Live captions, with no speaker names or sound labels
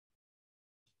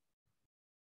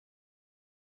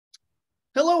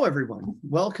Hello, everyone.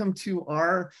 Welcome to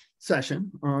our session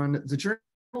on the Journal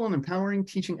on Empowering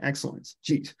Teaching Excellence,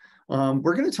 JETE.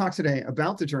 We're going to talk today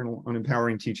about the Journal on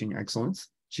Empowering Teaching Excellence,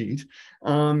 JETE,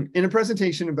 in a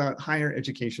presentation about higher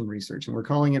education research, and we're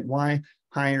calling it Why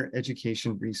Higher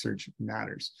Education Research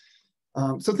Matters.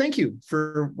 So thank you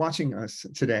for watching us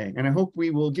today, and I hope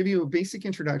we will give you a basic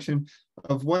introduction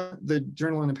of what the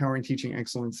Journal on Empowering Teaching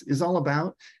Excellence is all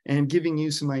about and giving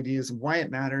you some ideas of why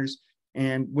it matters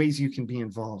and ways you can be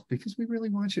involved, because we really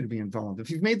want you to be involved.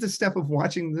 If you've made the step of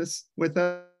watching this with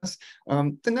us,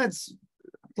 then that's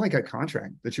like a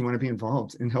contract that you want to be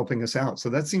involved in helping us out. So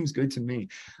that seems good to me.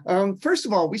 First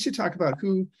of all, we should talk about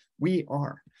who we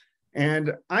are.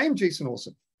 And I am Jason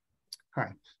Olsen.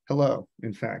 Hi, hello,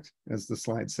 in fact, as the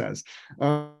slide says.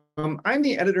 I'm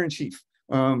the editor-in-chief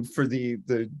for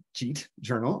the JETE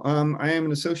journal. I am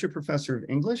an associate professor of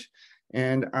English,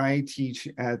 and I teach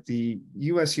at the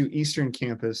USU Eastern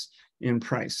Campus in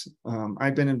Price.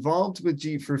 I've been involved with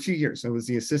JETE for a few years. I was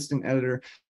the assistant editor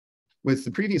with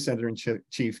the previous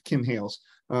editor-in-chief, Kim Hales,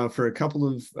 for a couple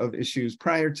of issues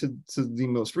prior to the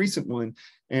most recent one.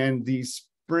 And the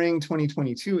spring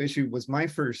 2022 issue was my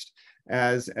first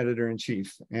as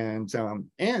editor-in-chief. And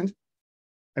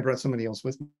I brought somebody else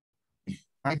with me.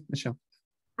 Hi, Nichelle.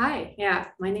 Hi, yeah,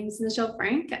 my name is Nichelle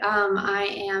Frank. I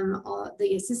am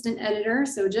the assistant editor,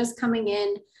 so just coming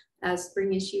in.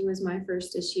 Spring issue was my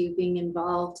first issue being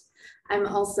involved. I'm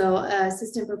also an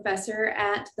assistant professor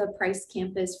at the Price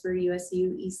campus for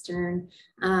USU Eastern,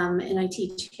 and I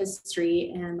teach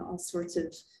history and all sorts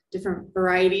of different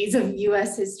varieties of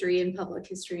US history and public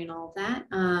history and all of that.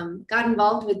 Got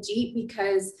involved with JETE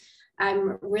because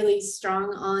I'm really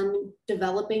strong on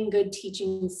developing good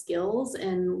teaching skills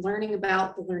and learning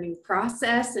about the learning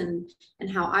process and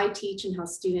how I teach and how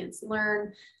students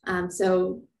learn.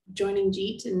 So joining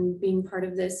JETE and being part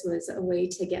of this was a way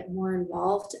to get more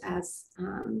involved as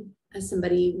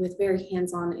somebody with very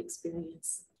hands-on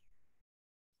experience.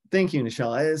 Thank you,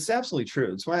 Nichelle. It's absolutely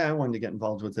true. It's why I wanted to get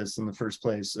involved with this in the first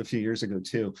place a few years ago,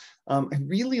 too. I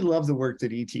really love the work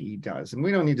that ETE does. And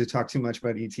we don't need to talk too much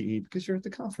about ETE because you're at the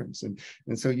conference. And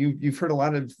so you've heard a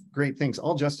lot of great things,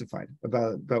 all justified,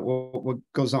 about what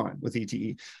goes on with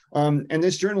ETE. And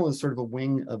this journal is sort of a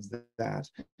wing of that.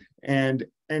 And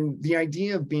the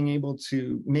idea of being able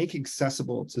to make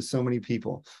accessible to so many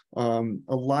people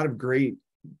a lot of great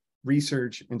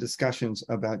research and discussions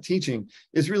about teaching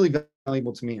is really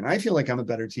valuable to me. And I feel like I'm a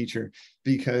better teacher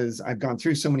because I've gone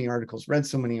through so many articles, read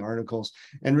so many articles,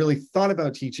 and really thought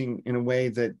about teaching in a way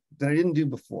that I didn't do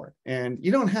before. And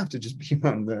you don't have to just be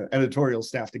on the editorial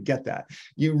staff to get that.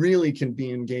 You really can be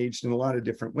engaged in a lot of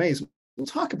different ways. We'll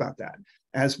talk about that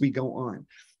as we go on.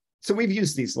 So we've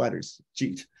used these letters,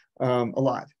 JETE, a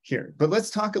lot here, but let's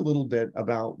talk a little bit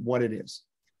about what it is.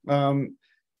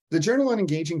 The Journal on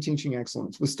Engaging Teaching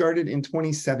Excellence was started in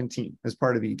 2017 as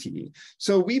part of ETE.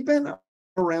 So we've been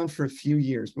around for a few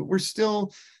years, but we're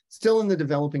still in the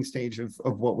developing stage of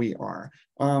what we are.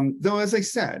 Though, as I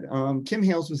said, Kim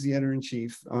Hales was the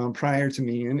editor-in-chief prior to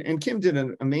me, and Kim did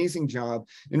an amazing job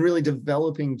in really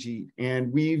developing JETE. And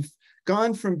we've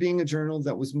gone from being a journal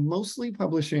that was mostly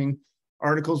publishing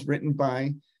articles written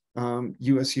by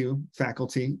USU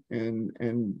faculty and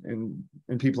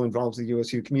people involved in the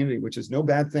USU community, which is no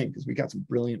bad thing because we got some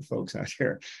brilliant folks out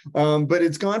here. But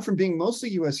it's gone from being mostly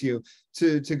USU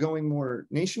to going more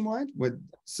nationwide with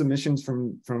submissions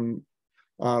from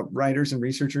writers and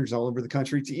researchers all over the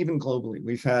country to even globally.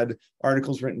 We've had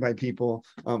articles written by people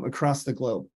across the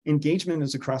globe. Engagement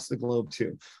is across the globe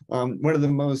too. One of the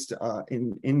most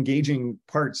engaging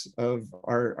parts of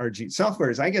our JETE software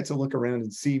is I get to look around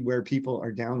and see where people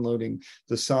are downloading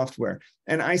the software.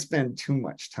 And I spend too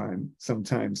much time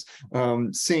sometimes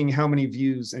seeing how many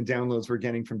views and downloads we're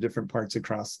getting from different parts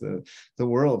across the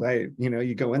world.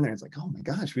 You go in there, it's like, oh my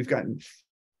gosh, we've gotten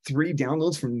 3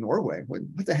 downloads from Norway.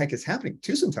 What the heck is happening?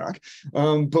 Tusen talk,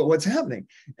 but what's happening?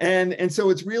 And so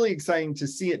it's really exciting to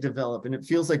see it develop. And it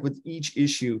feels like with each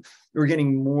issue, we're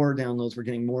getting more downloads, we're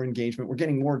getting more engagement, we're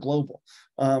getting more global.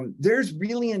 There's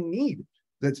really a need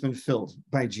that's been filled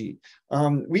by JETE.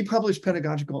 We publish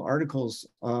pedagogical articles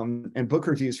and book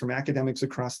reviews from academics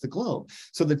across the globe.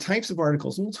 So the types of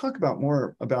articles, and we'll talk about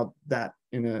more about that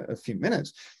in a few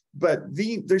minutes, but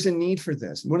there's a need for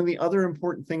this. One of the other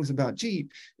important things about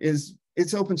JETE is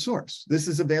it's open source. This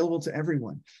is available to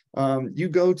everyone. You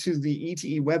go to the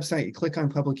ETE website, you click on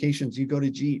publications, you go to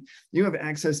JETE, you have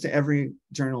access to every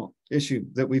journal issue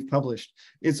that we've published.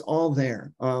 It's all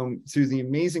there through the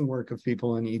amazing work of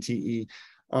people in ETE.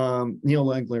 Neil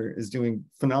Legler is doing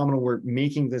phenomenal work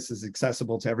making this as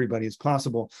accessible to everybody as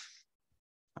possible.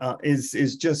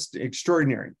 is just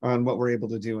extraordinary on what we're able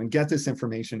to do and get this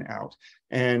information out.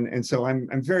 And so I'm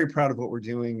very proud of what we're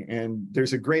doing. And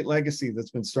there's a great legacy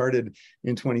that's been started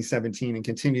in 2017 and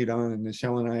continued on. And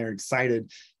Nichelle and I are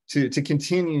excited to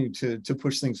continue to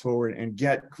push things forward and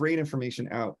get great information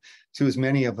out to as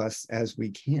many of us as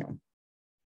we can.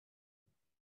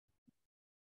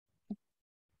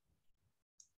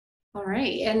 All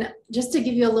right, and just to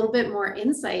give you a little bit more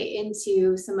insight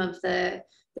into some of the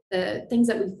things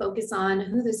that we focus on,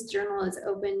 who this journal is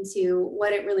open to,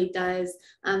 what it really does.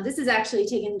 This is actually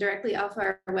taken directly off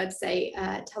our website,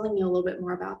 telling you a little bit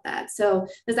more about that. So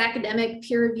this academic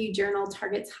peer-reviewed journal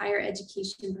targets higher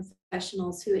education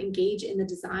professionals who engage in the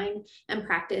design and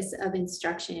practice of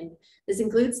instruction. This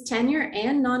includes tenure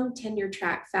and non-tenure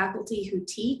track faculty who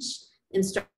teach,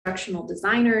 instructional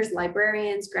designers,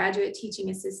 librarians, graduate teaching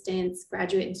assistants,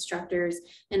 graduate instructors,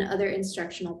 and other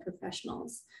instructional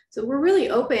professionals. So we're really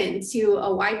open to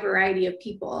a wide variety of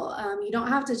people. You don't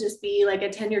have to just be like a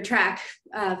tenure track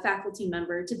faculty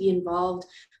member to be involved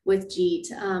with JETE,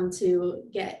 to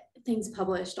get things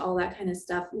published, all that kind of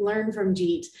stuff, learn from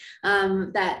JETE,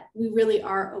 that we really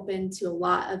are open to a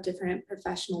lot of different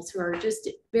professionals who are just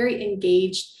very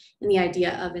engaged in the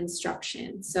idea of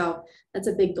instruction. So that's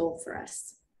a big goal for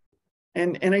us.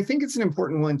 And I think it's an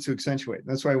important one to accentuate.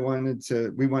 That's why we wanted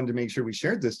to make sure we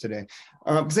shared this today.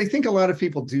 Because I think a lot of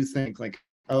people do think like,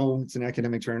 oh, it's an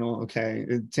academic journal. Okay,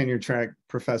 tenure track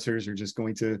professors are just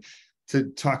going to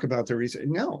talk about their research.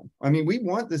 No, I mean, we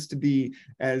want this to be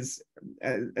as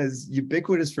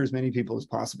ubiquitous for as many people as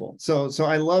possible. So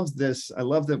I love this. I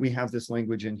love that we have this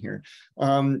language in here.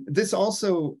 This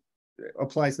also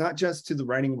applies not just to the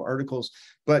writing of articles,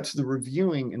 but to the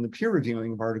reviewing and the peer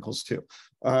reviewing of articles too,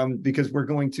 because we're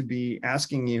going to be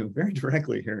asking you very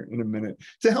directly here in a minute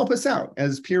to help us out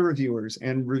as peer reviewers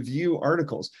and review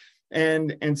articles.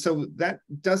 And so that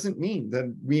doesn't mean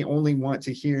that we only want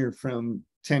to hear from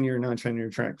tenure,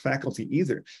 non-tenure track faculty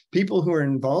either. People who are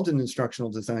involved in instructional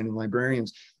design and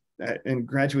librarians and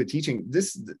graduate teaching,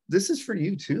 this is for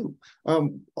you too.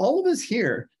 All of us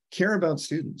here care about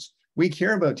students. We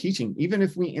care about teaching, even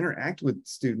if we interact with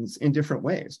students in different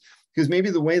ways. Because maybe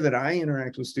the way that I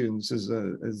interact with students as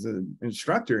an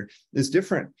instructor is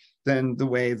different than the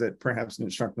way that perhaps an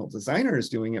instructional designer is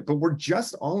doing it. But we're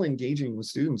just all engaging with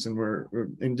students, and we're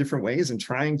in different ways and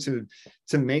trying to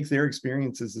make their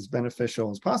experiences as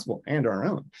beneficial as possible and our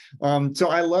own. So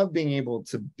I love being able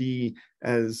to be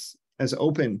as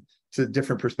open to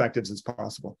different perspectives as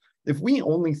possible. If we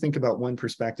only think about one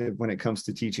perspective when it comes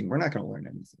to teaching, we're not going to learn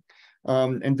anything.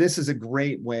 And this is a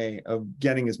great way of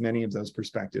getting as many of those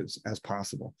perspectives as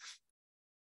possible.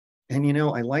 And you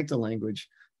know, I like the language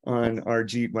on our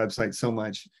JETE website so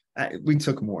much. We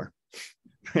took more.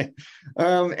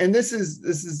 And this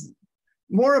is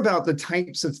more about the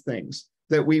types of things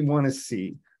that we want to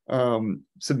see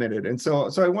submitted. And so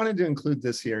I wanted to include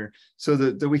this here so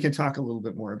that we can talk a little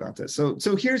bit more about this.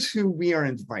 So here's who we are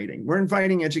inviting. We're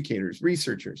inviting educators,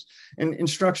 researchers, and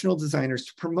instructional designers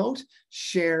to promote,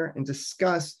 share, and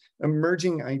discuss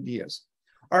emerging ideas.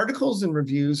 Articles and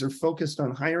reviews are focused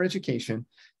on higher education,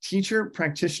 teacher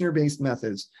practitioner-based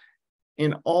methods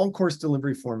in all course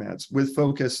delivery formats with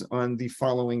focus on the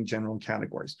following general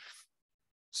categories: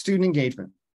 student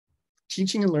engagement,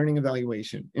 teaching and learning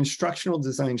evaluation, instructional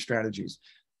design strategies,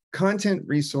 content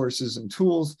resources and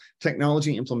tools,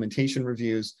 technology implementation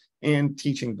reviews, and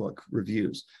teaching book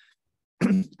reviews.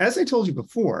 As I told you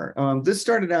before, this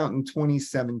started out in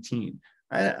 2017.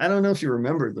 I don't know if you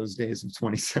remember those days of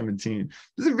 2017. It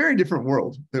was a very different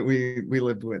world that we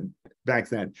lived with back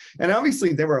then. And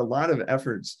obviously there were a lot of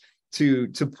efforts to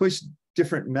push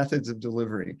different methods of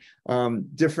delivery,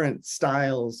 different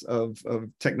styles of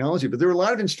technology. But there were a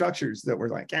lot of instructors that were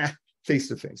like,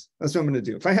 face-to-face. That's what I'm going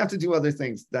to do. If I have to do other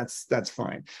things, that's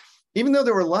fine. Even though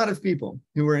there were a lot of people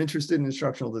who were interested in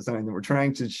instructional design that were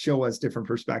trying to show us different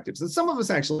perspectives. And some of us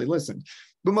actually listened,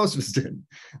 but most of us didn't,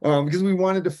 because we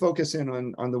wanted to focus in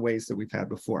on the ways that we've had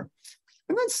before.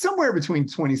 And then somewhere between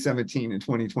 2017 and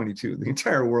 2022, the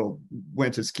entire world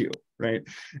went askew, right?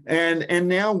 And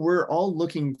now we're all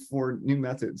looking for new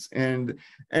methods. And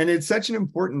it's such an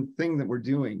important thing that we're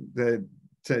doing, that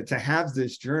to have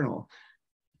this journal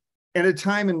at a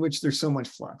time in which there's so much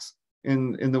flux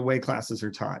in the way classes are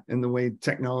taught, and the way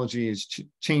technology is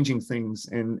changing things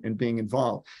and being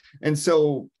involved. And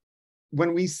so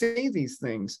when we say these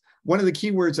things, one of the key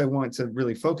words I want to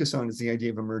really focus on is the idea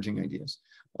of emerging ideas.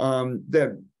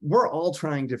 That we're all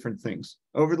trying different things.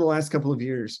 Over the last couple of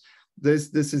years,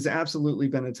 This has absolutely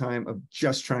been a time of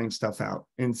just trying stuff out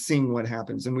and seeing what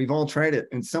happens. And we've all tried it.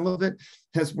 And some of it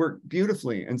has worked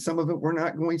beautifully. And some of it we're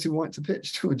not going to want to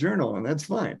pitch to a journal, and that's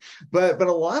fine. But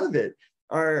a lot of it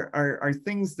are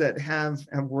things that have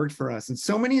worked for us. And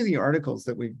so many of the articles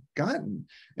that we've gotten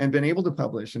and been able to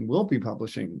publish and will be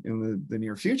publishing in the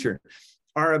near future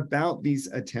are about these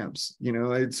attempts. You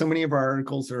know, so many of our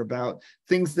articles are about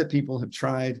things that people have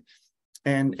tried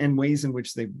and ways in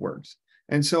which they've worked.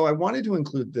 And so I wanted to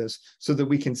include this so that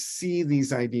we can see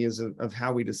these ideas of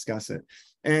how we discuss it.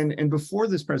 And before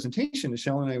this presentation,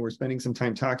 Nichelle and I were spending some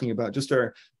time talking about just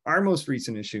our most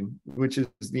recent issue, which is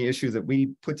the issue that we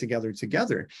put together,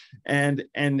 and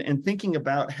thinking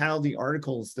about how the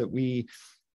articles that we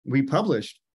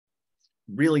published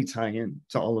really tie in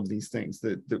to all of these things,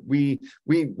 that we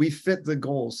fit the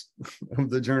goals of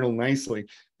the journal nicely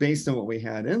based on what we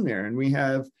had in there. And we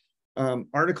have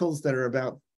articles that are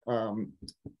about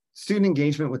student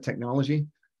engagement with technology.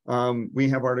 We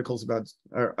have articles about,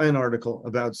 an article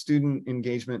about student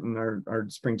engagement in our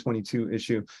Spring 22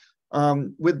 issue,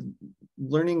 with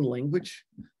learning language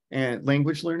and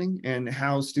language learning and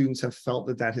how students have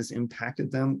felt that has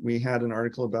impacted them. We had an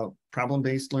article about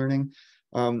problem-based learning.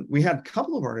 We had a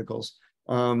couple of articles,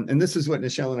 and this is what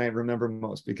Nichelle and I remember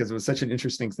most because it was such an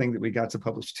interesting thing that we got to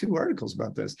publish 2 articles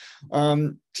about this.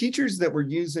 Teachers that were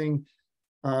using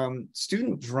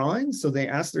student drawings. So they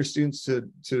asked their students to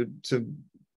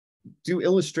do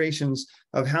illustrations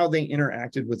of how they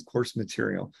interacted with course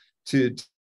material to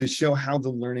show how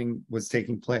the learning was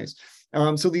taking place.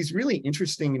 So these really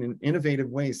interesting and innovative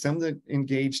ways, some that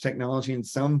engage technology and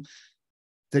some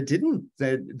that didn't,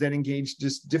 that engaged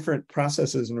just different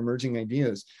processes and emerging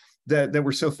ideas that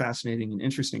were so fascinating and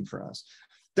interesting for us.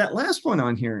 That last one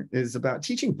on here is about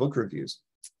teaching book reviews.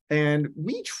 And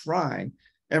we try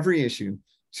every issue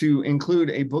to include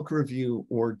a book review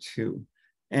or 2.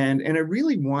 And I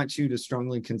really want you to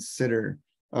strongly consider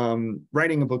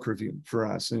writing a book review for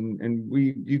us. And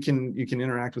you can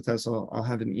interact with us. I'll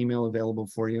have an email available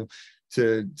for you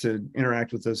to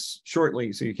interact with us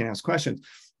shortly so you can ask questions.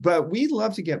 But we'd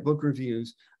love to get book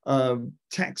reviews of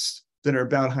texts that are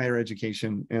about higher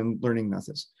education and learning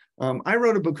methods. I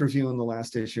wrote a book review in the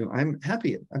last issue. I'm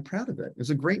happy. I'm proud of it. It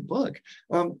was a great book.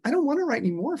 I don't want to write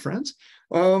any more, friends.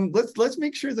 Let's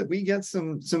make sure that we get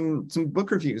some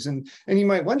book reviews. And you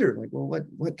might wonder, like, well,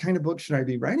 what kind of book should I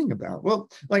be writing about? Well,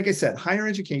 like I said, higher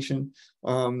education,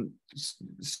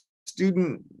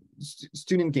 student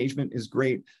engagement is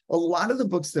great. A lot of the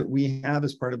books that we have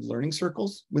as part of learning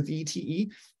circles with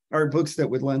ETE are books that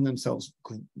would lend themselves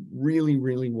really,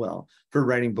 really well for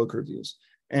writing book reviews.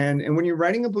 And when you're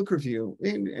writing a book review,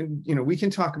 and you know, we can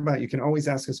talk about, you can always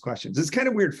ask us questions. It's kind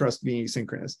of weird for us to be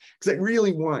asynchronous because I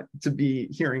really want to be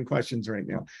hearing questions right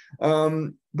now.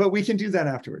 But we can do that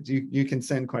afterwards. You can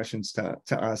send questions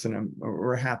to us, and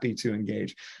we're happy to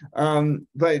engage.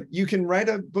 But you can write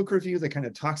a book review that kind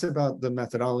of talks about the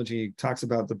methodology, talks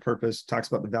about the purpose, talks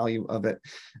about the value of it.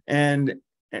 And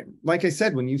like I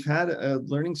said, when you've had a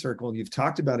learning circle, you've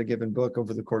talked about a given book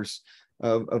over the course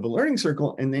of a learning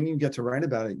circle, and then you get to write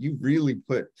about it, you really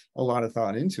put a lot of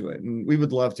thought into it. And we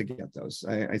would love to get those.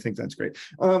 I think that's great.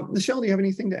 Nichelle, do you have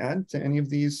anything to add to any of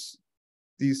these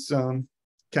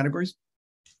categories?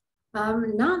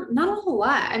 Not a whole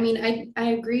lot. I mean, I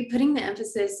agree, putting the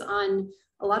emphasis on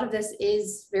a lot of this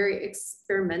is very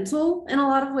experimental in a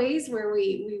lot of ways, where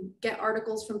we get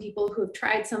articles from people who have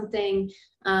tried something.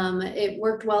 It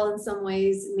worked well in some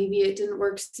ways, maybe it didn't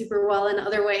work super well in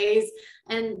other ways,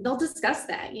 and they'll discuss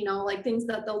that, you know, like things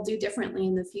that they'll do differently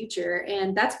in the future.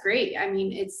 And that's great. I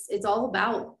mean, it's all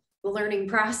about the learning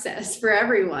process for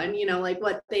everyone, you know, like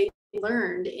what they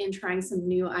learned in trying some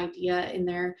new idea in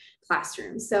their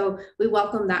classroom. So we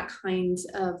welcome that kind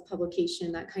of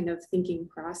publication, that kind of thinking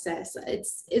process.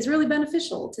 It's really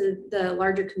beneficial to the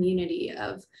larger community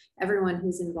of everyone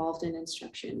who's involved in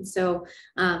instruction. So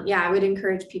yeah, I would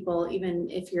encourage people, even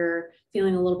if you're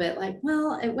feeling a little bit like,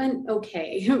 well, it went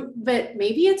okay, but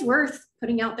maybe it's worth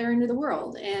putting out there into the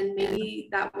world, and maybe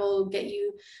that will get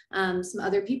you some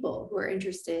other people who are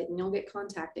interested, and you'll get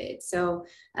contacted. So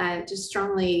just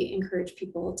strongly encourage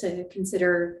people to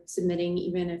consider submitting,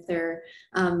 even if they're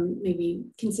maybe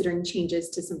considering changes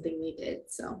to something they did.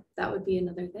 So that would be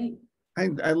another thing.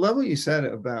 I love what you said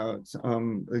about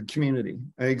the community,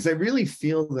 because I really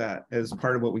feel that as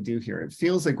part of what we do here. It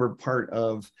feels like we're part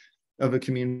of a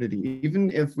community, even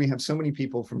if we have so many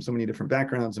people from so many different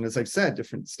backgrounds, and as I've said,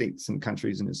 different states and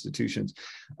countries and institutions.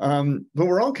 But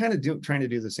we're all kind of trying to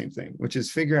do the same thing, which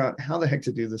is figure out how the heck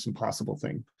to do this impossible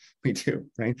thing we do,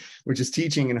 right? Which is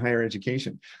teaching in higher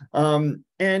education.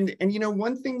 And you know,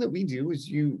 one thing that we do is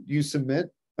you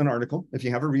submit an article, if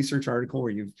you have a research article or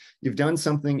you've done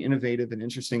something innovative and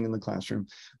interesting in the classroom,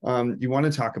 you want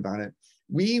to talk about it,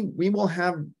 we will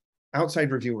have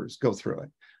outside reviewers go through it.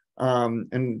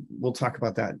 And we'll talk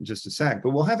about that in just a sec,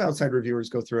 but we'll have outside reviewers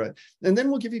go through it, and then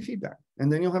we'll give you feedback,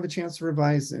 and then you'll have a chance to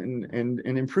revise and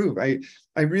improve.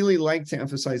 I really like to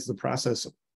emphasize the process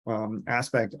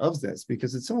aspect of this,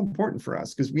 because it's so important for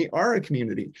us, because we are a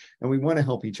community and we want to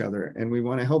help each other, and we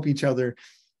want to help each other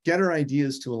get our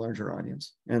ideas to a larger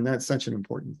audience. And that's such an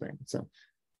important thing.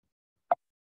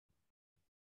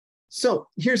 So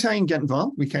here's how you can get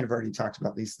involved. We kind of already talked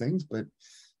about these things, but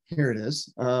here it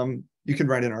is. You can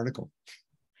write an article.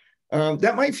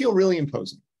 That might feel really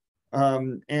imposing.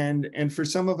 And for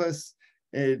some of us,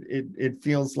 it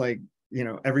feels like, you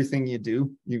know, everything you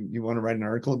do, you want to write an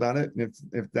article about it. And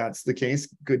if that's the case,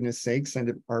 goodness sake, send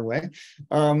it our way.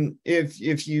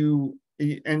 If you,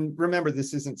 and remember,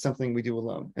 this isn't something we do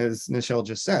alone. As Nichelle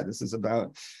just said, this is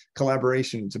about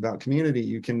collaboration. It's about community.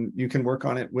 You can work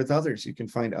on it with others. You can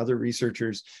find other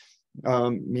researchers,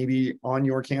 maybe on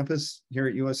your campus here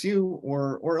at USU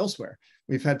or elsewhere.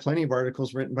 We've had plenty of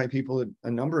articles written by people at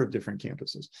a number of different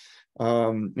campuses,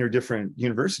 or different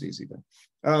universities even.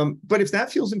 But if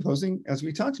that feels imposing, as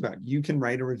we talked about, you can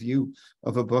write a review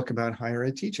of a book about higher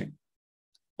ed teaching,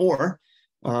 or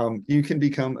you can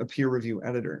become a peer review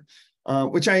editor,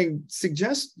 which I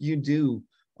suggest you do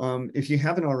if you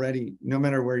haven't already, no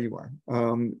matter where you are.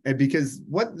 And because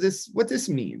what this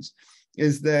means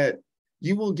is that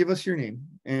you will give us your name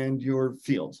and your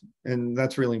field, and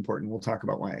that's really important. We'll talk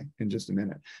about why in just a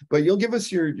minute. But you'll give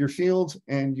us your field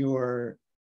and your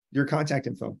contact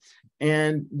info,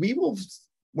 and we will,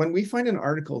 when we find an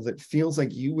article that feels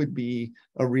like you would be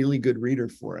a really good reader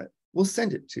for it, we'll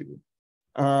send it to you.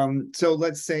 So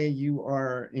let's say you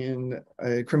are in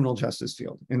a criminal justice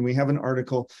field, and we have an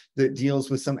article that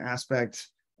deals with some aspect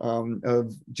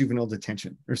of juvenile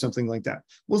detention or something like that.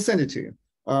 We'll send it to you.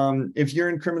 If you're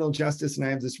in criminal justice and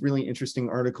I have this really interesting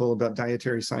article about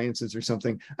dietary sciences or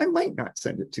something, I might not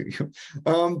send it to you.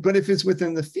 But if it's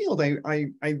within the field, I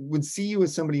would see you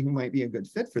as somebody who might be a good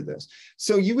fit for this.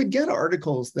 So you would get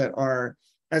articles that are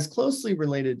as closely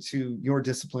related to your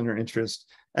discipline or interest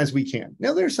as we can.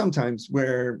 Now, there's sometimes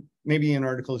where maybe an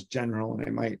article is general,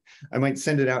 and I might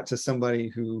send it out to somebody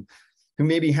who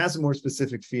maybe has a more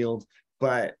specific field,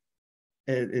 but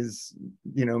it is,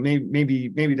 you know,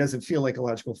 maybe doesn't feel like a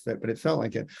logical fit, but it felt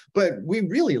like it. But we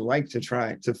really like to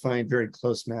try to find very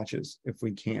close matches if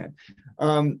we can.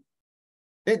 Nichelle,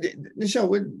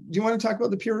 do you want to talk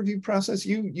about the peer review process?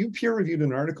 You peer reviewed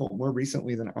an article more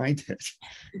recently than I did.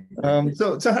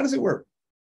 So how does it work?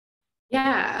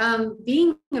 Yeah,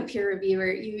 being a peer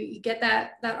reviewer, you get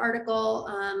that article.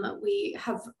 We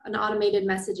have an automated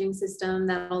messaging system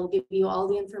that'll give you all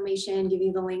the information, give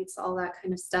you the links, all that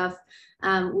kind of stuff.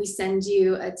 We send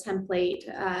you a template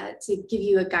to give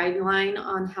you a guideline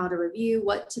on how to review,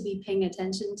 what to be paying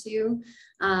attention to,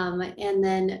 and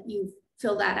then you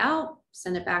fill that out,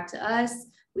 send it back to us.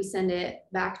 We send it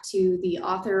back to the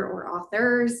author or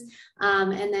authors,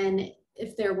 and then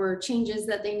if there were changes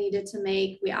that they needed to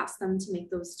make, we ask them to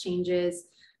make those changes.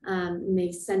 And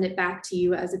they send it back to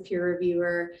you as a peer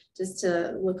reviewer just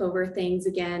to look over things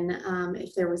again,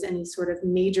 if there was any sort of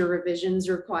major revisions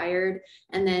required.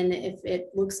 And then if it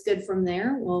looks good from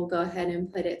there, we'll go ahead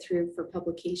and put it through for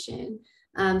publication.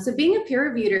 So being a peer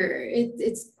reviewer,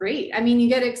 it's great. I mean, you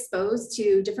get exposed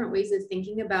to different ways of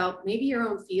thinking about maybe your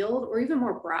own field, or even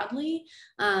more broadly,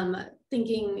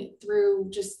 thinking through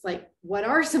just like, what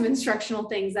are some instructional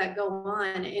things that go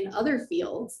on in other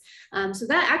fields? So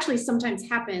that actually sometimes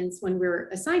happens when we're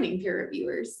assigning peer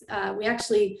reviewers. We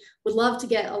actually would love to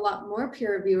get a lot more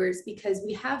peer reviewers, because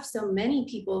we have so many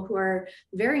people who are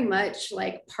very much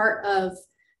like part of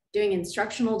doing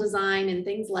instructional design and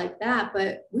things like that,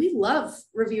 but we love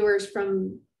reviewers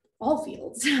from all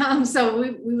fields. So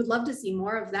we would love to see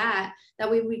more of that. That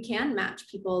way we can match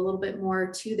people a little bit more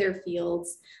to their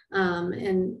fields,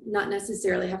 and not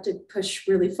necessarily have to push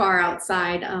really far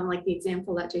outside, like the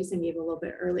example that Jason gave a little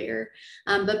bit earlier.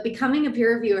 But becoming a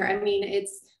peer reviewer, I mean,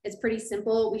 it's pretty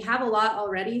simple. We have a lot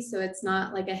already, so it's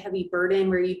not like a heavy burden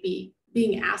where you'd be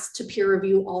being asked to peer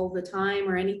review all the time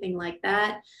or anything like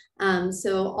that.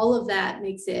 So all of that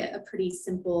makes it a pretty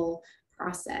simple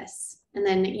process. And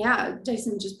then, yeah,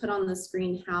 Jason just put on the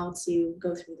screen how to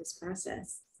go through this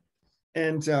process.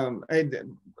 And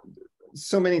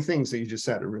so many things that you just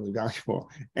said are really valuable.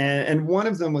 And one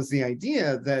of them was the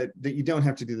idea that you don't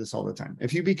have to do this all the time.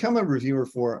 If you become a reviewer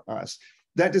for us,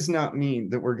 that does not mean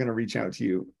that we're going to reach out to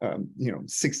you,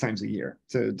 6 times a year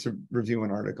to review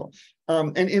an article.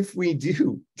 And if we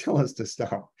do, tell us to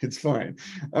stop. It's fine.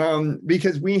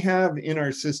 Because we have in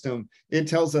our system, it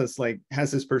tells us, like,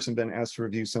 has this person been asked to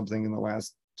review something in the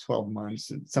last 12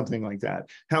 months, something like that?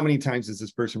 How many times has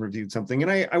this person reviewed something?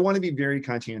 And I want to be very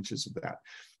conscientious of that,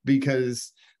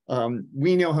 because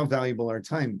we know how valuable our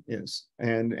time is,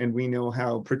 and we know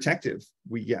how protective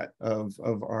we get of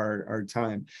our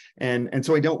time. And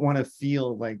so I don't want to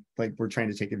feel like we're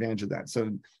trying to take advantage of that.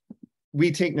 So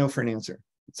we take no for an answer.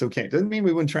 It's okay. Doesn't mean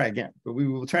we wouldn't try again, but we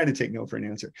will try to take no for an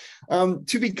answer.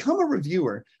 To become a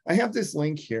reviewer, I have this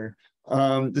link here.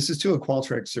 This is to a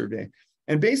Qualtrics survey.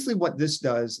 And basically what this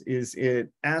does is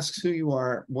it asks who you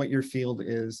are, what your field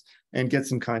is, and get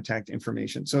some contact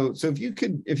information. So if you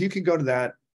could go to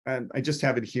that, I just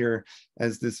have it here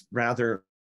as this rather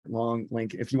long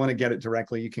link. If you want to get it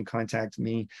directly, you can contact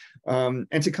me. And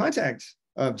to contact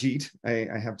JETE, I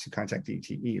have to contact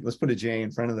ETE. Let's put a J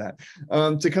in front of that.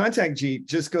 To contact JETE,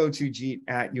 just go to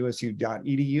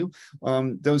jete@usu.edu.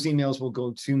 Those emails will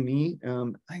go to me.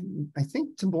 I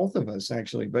think to both of us,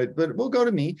 actually, but it will go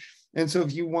to me. And so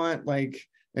if you want like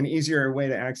an easier way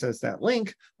to access that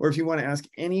link, or if you want to ask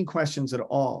any questions at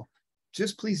all,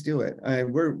 just please do it.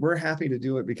 We're happy to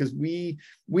do it, because we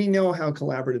know how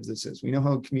collaborative this is. We know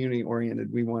how community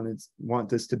oriented we want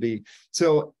this to be.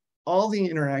 So all the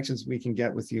interactions we can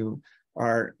get with you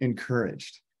are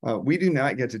encouraged. We do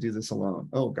not get to do this alone.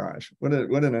 Oh gosh, what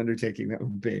an undertaking that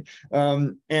would be.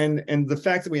 And the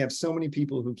fact that we have so many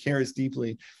people who care as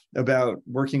deeply about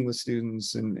working with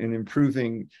students and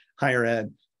improving higher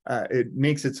ed, it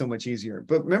makes it so much easier.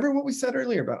 But remember what we said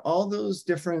earlier about all those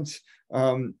different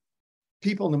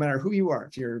people, no matter who you are,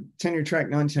 if you're tenure track,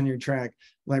 non-tenure track,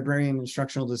 librarian,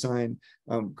 instructional design,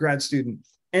 grad student,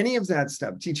 any of that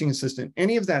stuff, teaching assistant,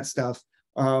 any of that stuff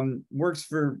works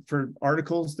for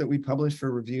articles that we publish, for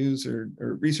reviews or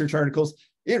research articles.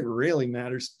 It really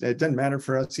matters. It doesn't matter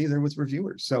for us either with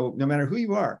reviewers. So no matter who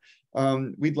you are,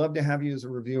 we'd love to have you as a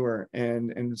reviewer.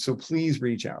 And so please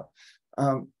reach out.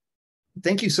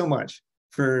 Thank you so much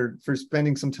for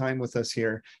spending some time with us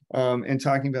here and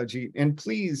talking about JETE. And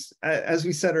please, as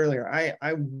we said earlier,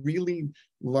 I really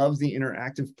love the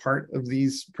interactive part of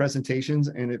these presentations,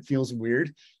 and it feels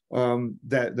weird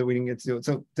that we didn't get to do it.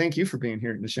 So thank you for being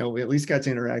here, Nichelle. We at least got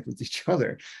to interact with each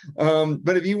other.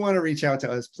 But if you want to reach out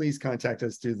to us, please contact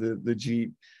us through the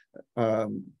JETE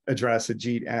address at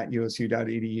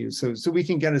jete@usu.edu, so we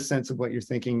can get a sense of what you're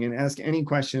thinking and ask any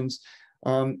questions.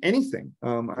 Anything.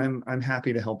 I'm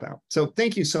happy to help out. So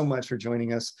thank you so much for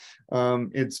joining us.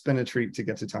 It's been a treat to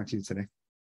get to talk to you today.